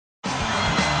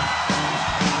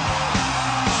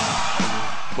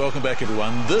Welcome back,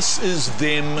 everyone. This is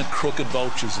them Crooked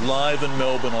Vultures, live in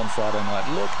Melbourne on Friday night.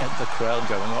 Look at the crowd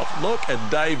going off. Look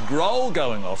at Dave Grohl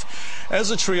going off.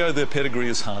 As a trio, their pedigree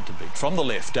is hard to beat. From the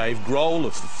left, Dave Grohl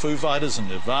of the Foo Fighters and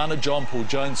Nirvana, John Paul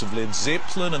Jones of Led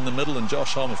Zeppelin in the middle, and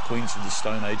Josh Homme of Queens of the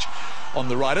Stone Age on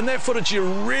the right. In that footage, you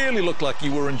really looked like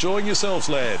you were enjoying yourselves,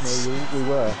 lads. No, we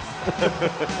were.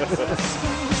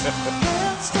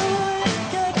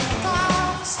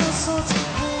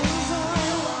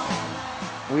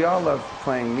 We all love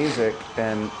playing music,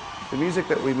 and the music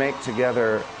that we make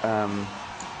together,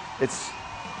 it's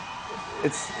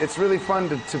really fun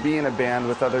to be in a band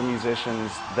with other musicians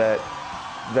that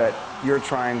you're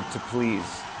trying to please,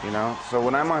 you know? So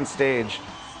when I'm on stage,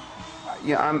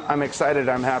 I'm excited,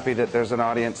 I'm happy that there's an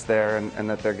audience there and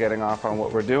that they're getting off on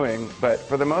what we're doing, but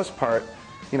for the most part,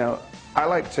 you know, I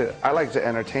like to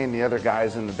entertain the other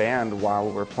guys in the band while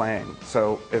we're playing.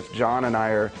 So if John and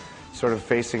I are sort of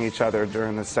facing each other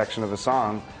during this section of a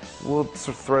song, we'll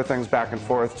sort of throw things back and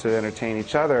forth to entertain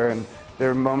each other, and there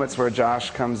are moments where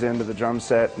Josh comes into the drum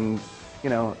set, and you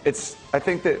know, I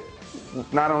think that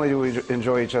not only do we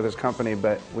enjoy each other's company,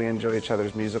 but we enjoy each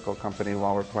other's musical company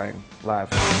while we're playing live.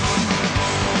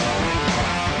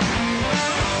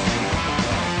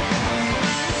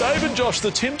 Dave and Josh,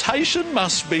 the temptation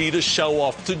must be to show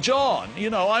off to John. You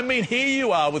know, I mean, here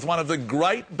you are with one of the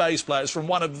great bass players from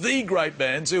one of the great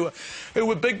bands who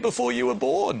were big before you were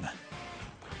born.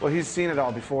 Well, he's seen it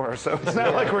all before, so it's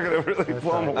not like we're going to really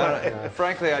blow him away.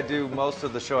 Frankly, I do most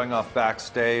of the showing off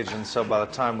backstage, and so by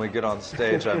the time we get on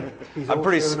stage, I'm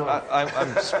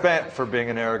spent for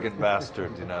being an arrogant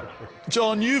bastard, you know.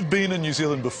 John, you've been in New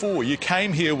Zealand before. You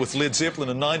came here with Led Zeppelin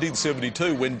in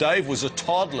 1972 when Dave was a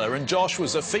toddler and Josh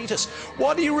was a fetus.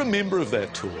 What do you remember of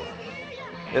that tour?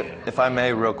 If I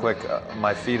may, real quick,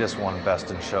 my fetus won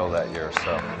Best in Show that year,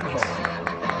 so...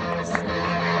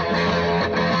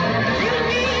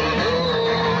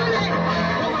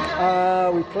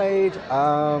 We played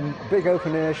a big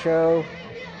open-air show,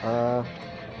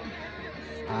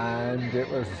 and it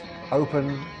was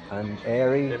open and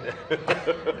airy,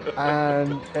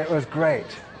 and it was great.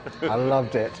 I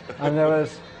loved it. And the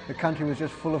country was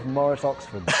just full of Morris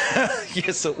Oxford.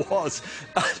 Yes, it was.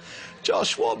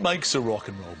 Josh, what makes a rock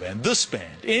and roll band, this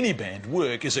band, any band,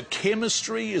 work? Is it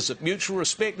chemistry? Is it mutual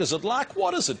respect? Is it luck?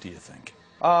 What is it, do you think?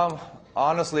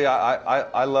 Honestly,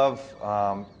 I love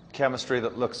chemistry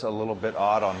that looks a little bit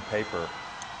odd on paper.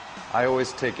 I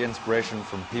always take inspiration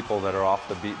from people that are off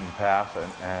the beaten path,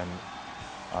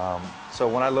 so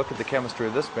when I look at the chemistry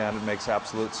of this band, it makes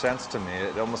absolute sense to me.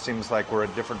 It almost seems like we're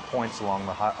at different points along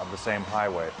the same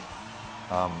highway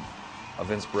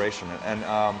of inspiration. And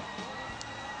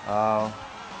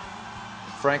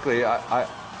frankly, I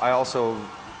also,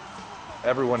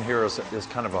 everyone here is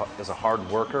kind of a hard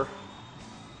worker.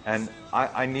 And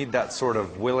I need that sort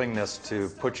of willingness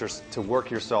to work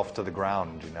yourself to the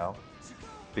ground, you know,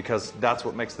 because that's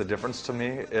what makes the difference to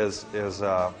me. Is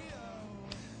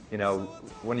you know,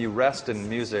 when you rest in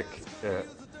music,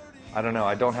 I don't know.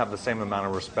 I don't have the same amount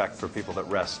of respect for people that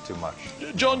rest too much.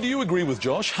 John, do you agree with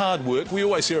Josh? Hard work. We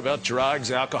always hear about drugs,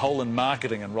 alcohol, and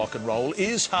marketing in rock and roll.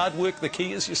 Is hard work the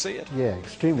key, as you see it? Yeah,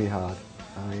 extremely hard.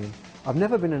 I mean, I've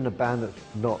never been in a band that's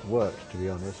not worked, to be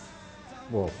honest.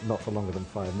 Well, not for longer than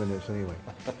 5 minutes anyway.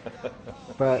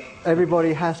 But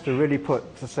everybody has to really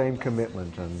put the same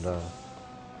commitment and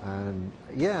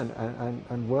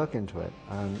work into it.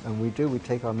 And we do. We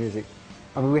take our music.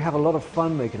 I mean, we have a lot of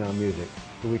fun making our music,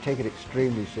 but we take it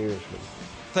extremely seriously.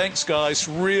 Thanks, guys.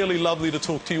 Really lovely to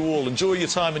talk to you all. Enjoy your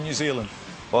time in New Zealand.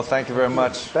 Well, thank you very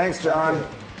much. Thanks, John.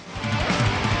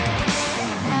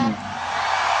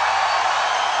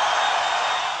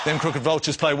 Them Crooked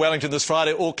Vultures play Wellington this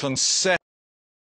Friday, Auckland Saturday.